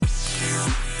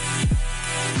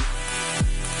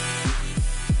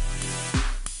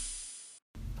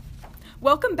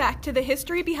Welcome back to the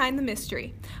History Behind the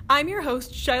Mystery. I'm your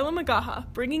host, Shiloh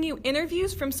Magaha, bringing you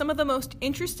interviews from some of the most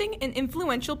interesting and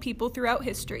influential people throughout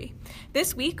history.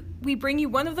 This week, we bring you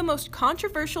one of the most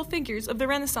controversial figures of the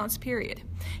Renaissance period.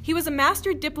 He was a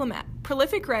master diplomat,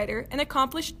 prolific writer, and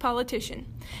accomplished politician.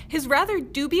 His rather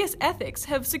dubious ethics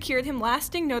have secured him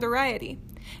lasting notoriety.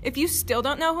 If you still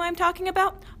don't know who I'm talking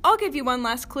about, I'll give you one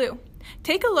last clue.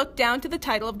 Take a look down to the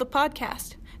title of the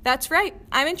podcast. That's right,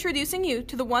 I'm introducing you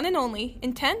to the one and only,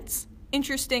 intense,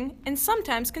 interesting, and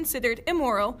sometimes considered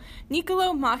immoral,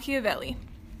 Niccolo Machiavelli.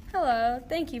 Hello,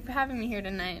 thank you for having me here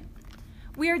tonight.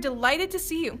 We are delighted to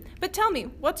see you, but tell me,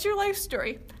 what's your life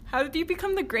story? How did you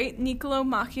become the great Niccolo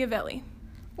Machiavelli?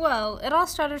 Well, it all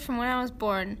started from when I was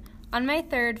born. On May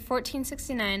 3rd,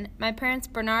 1469, my parents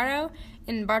Bernardo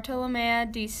and Bartolomeo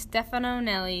di Stefano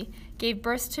Nelli gave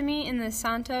birth to me in the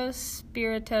Santo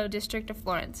Spirito district of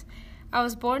Florence. I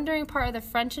was born during part of the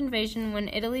French invasion when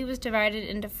Italy was divided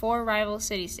into 4 rival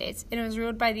city-states, and it was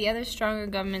ruled by the other stronger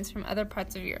governments from other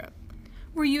parts of Europe.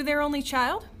 Were you their only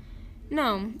child?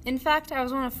 No. In fact, I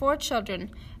was one of 4 children.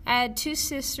 I had 2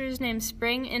 sisters named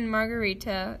Spring and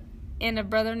Margarita, and a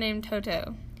brother named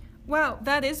Toto. Wow,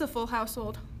 that is a full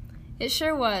household. It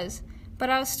sure was, but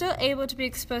I was still able to be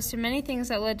exposed to many things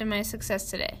that led to my success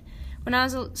today. When I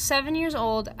was 7 years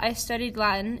old, I studied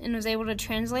Latin and was able to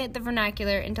translate the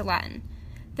vernacular into Latin.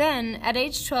 Then, at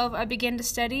age 12, I began to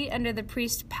study under the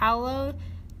priest Paolo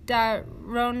da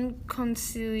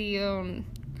Ronconcilione,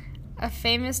 a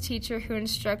famous teacher who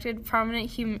instructed prominent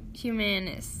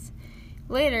humanists.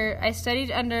 Later, I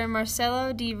studied under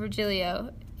Marcello di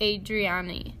Virgilio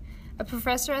Adriani, a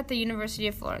professor at the University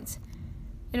of Florence.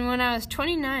 And when I was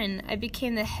 29, I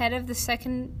became the head of the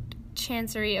Second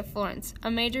Chancery of Florence, a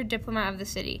major diplomat of the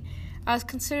city. I was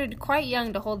considered quite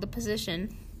young to hold the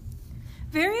position.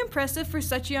 Very impressive for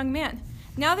such a young man.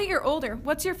 Now that you're older,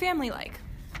 what's your family like?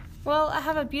 Well, I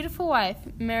have a beautiful wife,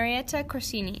 Marietta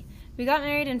Corsini. We got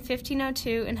married in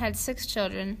 1502 and had 6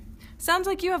 children. Sounds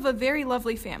like you have a very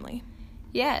lovely family.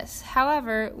 Yes.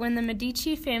 However, when the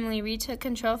Medici family retook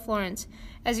control of Florence,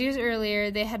 as years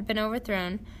earlier they had been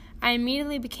overthrown, I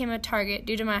immediately became a target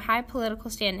due to my high political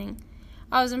standing.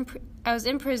 I was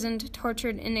imprisoned,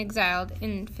 tortured, and exiled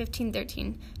in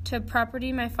 1513 to a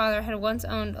property my father had once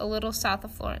owned a little south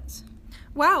of Florence.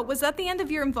 Wow, was that the end of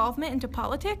your involvement into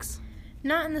politics?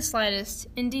 Not in the slightest.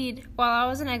 Indeed, while I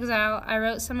was in exile, I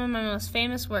wrote some of my most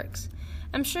famous works.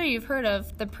 I'm sure you've heard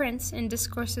of The Prince and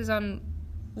Discourses on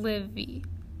Livy.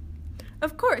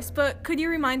 Of course, but could you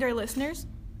remind our listeners?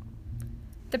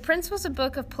 The Prince was a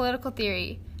book of political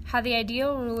theory, how the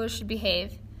ideal ruler should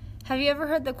behave. Have you ever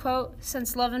heard the quote,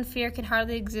 "Since love and fear can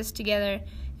hardly exist together,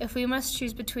 if we must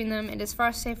choose between them, it is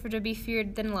far safer to be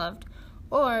feared than loved"?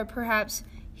 Or, perhaps,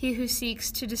 he who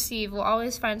seeks to deceive will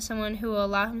always find someone who will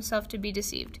allow himself to be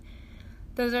deceived.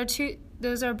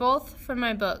 Those are both from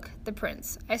my book, The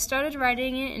Prince. I started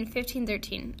writing it in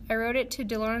 1513. I wrote it to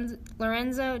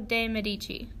Lorenzo de'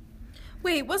 Medici.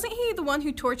 Wait, wasn't he the one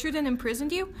who tortured and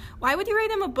imprisoned you? Why would you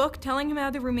write him a book telling him how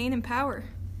to remain in power?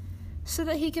 So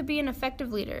that he could be an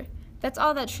effective leader. That's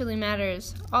all that truly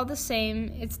matters. All the same,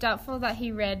 it's doubtful that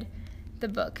he read the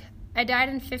book. I died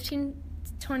in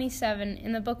 1527,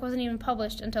 and the book wasn't even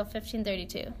published until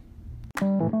 1532.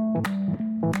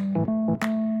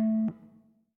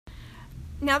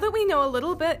 Now that we know a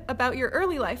little bit about your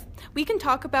early life, we can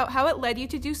talk about how it led you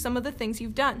to do some of the things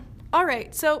you've done.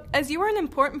 Alright, so as you were an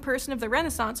important person of the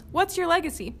Renaissance, what's your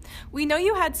legacy? We know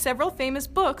you had several famous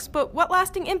books, but what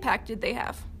lasting impact did they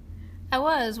have? I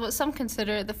was what some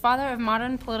consider the father of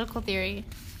modern political theory.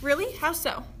 Really? How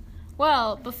so?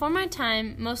 Well, before my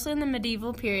time, mostly in the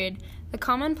medieval period, the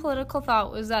common political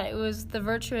thought was that it was the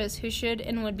virtuous who should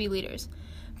and would be leaders.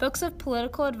 Books of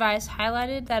political advice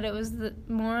highlighted that it was the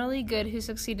morally good who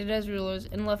succeeded as rulers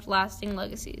and left lasting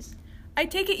legacies. I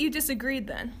take it you disagreed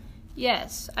then.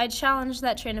 Yes, I challenged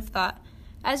that train of thought.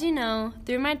 As you know,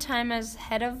 through my time as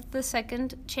head of the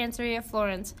Second Chancery of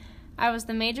Florence, I was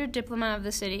the major diplomat of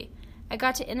the city. I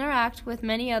got to interact with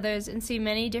many others and see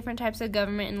many different types of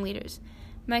government and leaders.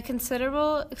 My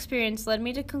considerable experience led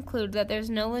me to conclude that there's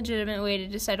no legitimate way to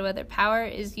decide whether power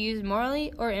is used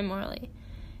morally or immorally.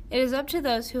 It is up to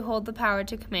those who hold the power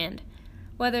to command.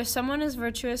 Whether someone is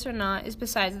virtuous or not is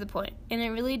besides the point, and it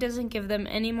really doesn't give them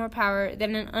any more power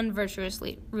than an unvirtuous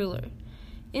ruler.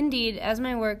 Indeed, as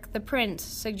my work, The Prince,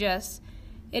 suggests,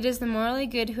 it is the morally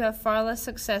good who have far less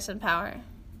success and power.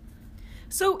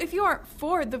 So, if you aren't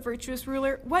for the virtuous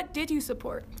ruler, what did you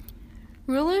support?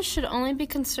 Rulers should only be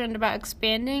concerned about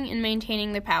expanding and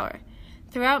maintaining their power.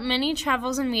 Throughout many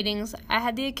travels and meetings, I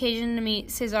had the occasion to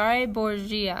meet Cesare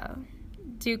Borgia,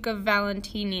 Duke of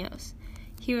Valentinios.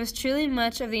 He was truly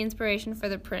much of the inspiration for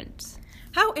the prince.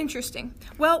 How interesting.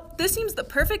 Well, this seems the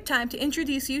perfect time to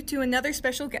introduce you to another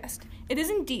special guest. It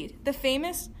is indeed the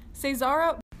famous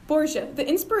Cesare Borgia, the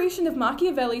inspiration of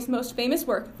Machiavelli's most famous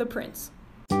work, The Prince.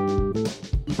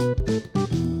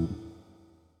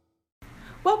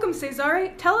 Welcome,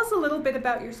 Cesare. Tell us a little bit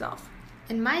about yourself.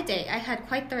 In my day, I had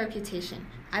quite the reputation.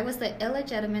 I was the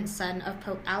illegitimate son of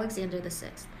Pope Alexander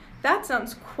VI. That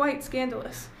sounds quite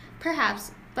scandalous.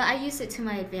 Perhaps, but I used it to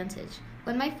my advantage.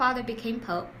 When my father became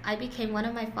pope, I became one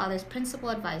of my father's principal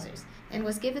advisors and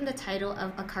was given the title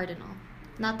of a cardinal.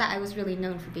 Not that I was really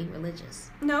known for being religious.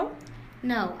 No?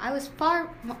 No, I was far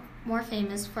more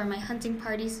famous for my hunting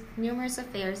parties, numerous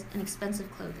affairs, and expensive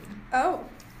clothing. Oh.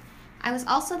 I was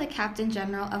also the captain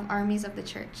general of armies of the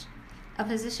church, a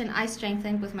position I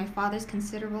strengthened with my father's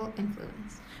considerable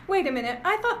influence. Wait a minute,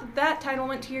 I thought that title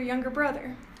went to your younger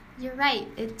brother. You're right,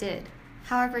 it did.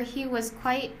 However, he was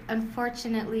quite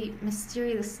unfortunately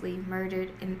mysteriously murdered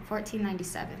in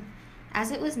 1497. As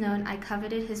it was known, I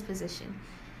coveted his position.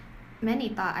 Many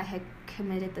thought I had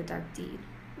committed the dark deed.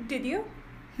 Did you?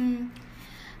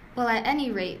 Well, at any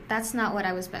rate, that's not what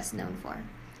I was best known for.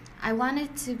 I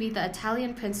wanted to be the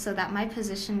Italian prince so that my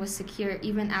position was secure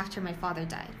even after my father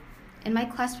died. In my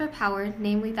quest for power,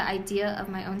 namely the idea of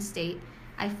my own state,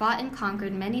 I fought and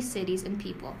conquered many cities and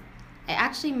people. I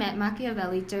actually met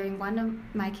Machiavelli during one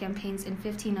of my campaigns in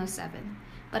 1507,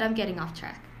 but I'm getting off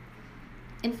track.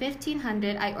 In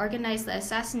 1500, I organized the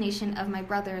assassination of my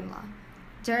brother-in-law.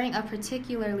 During a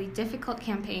particularly difficult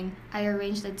campaign, I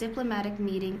arranged a diplomatic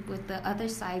meeting with the other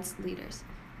side's leaders.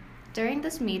 During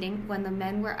this meeting, when the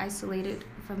men were isolated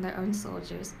from their own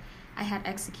soldiers, I had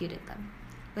executed them.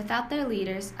 Without their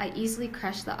leaders, I easily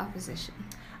crushed the opposition.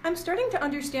 I'm starting to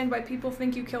understand why people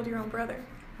think you killed your own brother.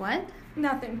 What?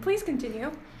 Nothing. Please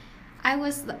continue. I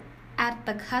was at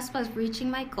the cusp of reaching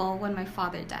my goal when my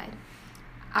father died.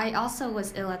 I also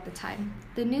was ill at the time.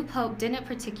 The new pope didn't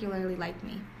particularly like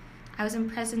me. I was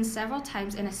imprisoned several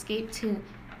times and escaped to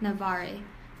Navarre,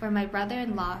 where my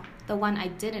brother-in-law, the one I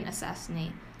didn't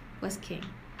assassinate, was king.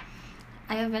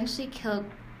 I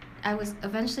was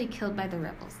eventually killed by the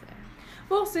rebels there.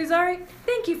 Well, Cesare,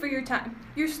 thank you for your time.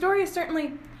 Your story is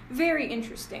certainly very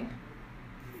interesting.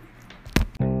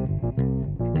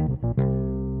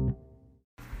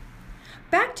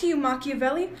 Back to you,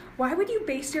 Machiavelli. Why would you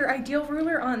base your ideal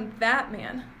ruler on that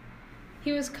man?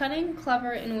 He was cunning,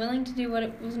 clever, and willing to do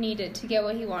what was needed to get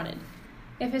what he wanted.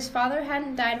 If his father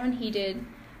hadn't died when he did,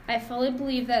 I fully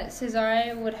believe that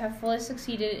Cesare would have fully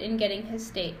succeeded in getting his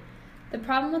state. The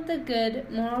problem with the good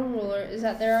moral ruler is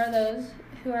that there are those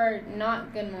who are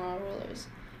not good moral rulers,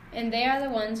 and they are the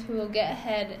ones who will get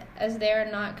ahead as they are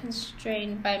not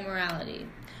constrained by morality.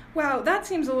 Wow, that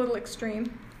seems a little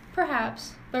extreme.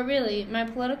 Perhaps, but really, my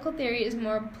political theory is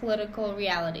more political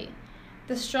reality.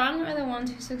 The strong are the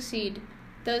ones who succeed,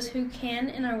 those who can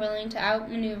and are willing to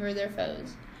outmaneuver their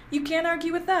foes. You can't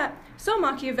argue with that. So,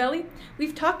 Machiavelli,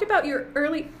 we've talked about your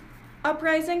early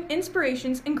uprising,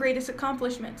 inspirations, and greatest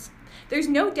accomplishments. There's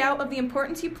no doubt of the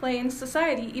importance you play in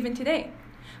society even today.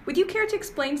 Would you care to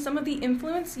explain some of the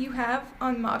influence you have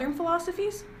on modern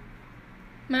philosophies?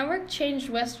 My work changed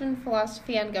Western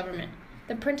philosophy on government.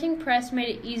 The printing press made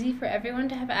it easy for everyone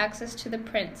to have access to the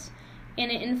prints,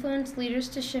 and it influenced leaders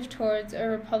to shift towards a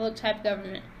republic-type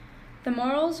government. The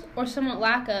morals, or somewhat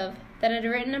lack of, that I'd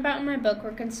written about in my book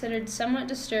were considered somewhat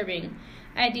disturbing.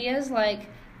 Ideas like,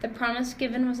 the promise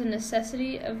given was a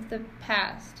necessity of the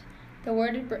past, the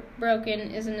word broken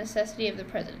is a necessity of the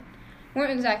present,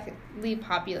 weren't exactly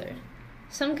popular.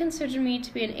 Some considered me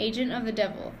to be an agent of the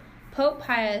devil. Pope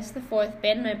Pius IV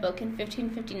banned my book in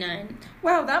 1559.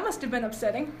 Wow, that must have been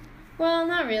upsetting. Well,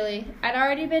 not really. I'd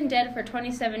already been dead for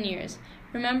 27 years.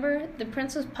 Remember, The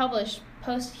Prince was published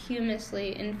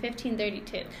posthumously in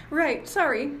 1532. Right,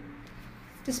 sorry.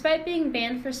 Despite being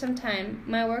banned for some time,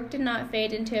 my work did not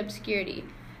fade into obscurity.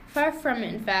 Far from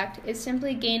it, in fact, it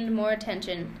simply gained more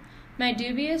attention. My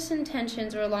dubious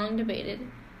intentions were long debated.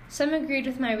 Some agreed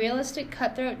with my realistic,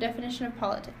 cutthroat definition of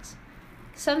politics.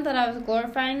 Some thought I was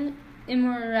glorifying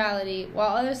immorality,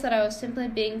 while others thought I was simply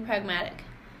being pragmatic.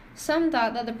 Some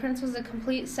thought that The Prince was a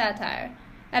complete satire.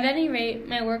 At any rate,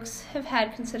 my works have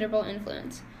had considerable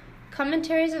influence.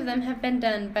 Commentaries of them have been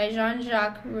done by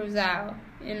Jean-Jacques Rousseau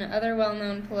and other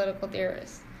well-known political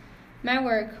theorists. My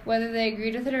work, whether they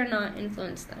agreed with it or not,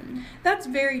 influenced them. That's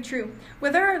very true.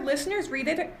 Whether our listeners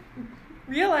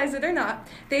realize it or not,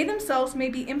 they themselves may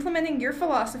be implementing your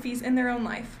philosophies in their own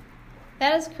life.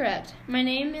 That is correct. My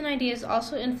name and ideas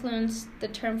also influence the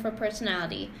term for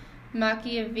personality,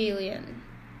 Machiavellian.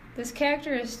 This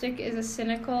characteristic is a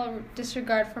cynical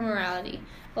disregard for morality,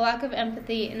 a lack of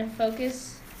empathy, and a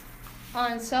focus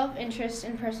on self-interest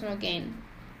and personal gain.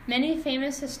 Many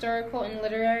famous historical and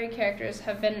literary characters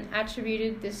have been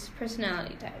attributed this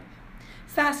personality type.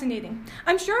 Fascinating.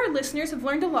 I'm sure our listeners have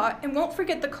learned a lot and won't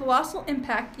forget the colossal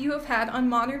impact you have had on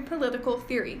modern political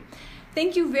theory.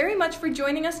 Thank you very much for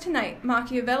joining us tonight,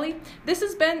 Machiavelli. This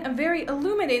has been a very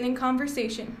illuminating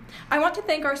conversation. I want to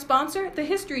thank our sponsor, the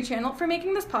History Channel, for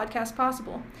making this podcast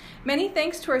possible. Many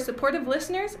thanks to our supportive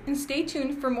listeners, and stay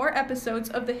tuned for more episodes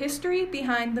of The History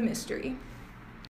Behind the Mystery.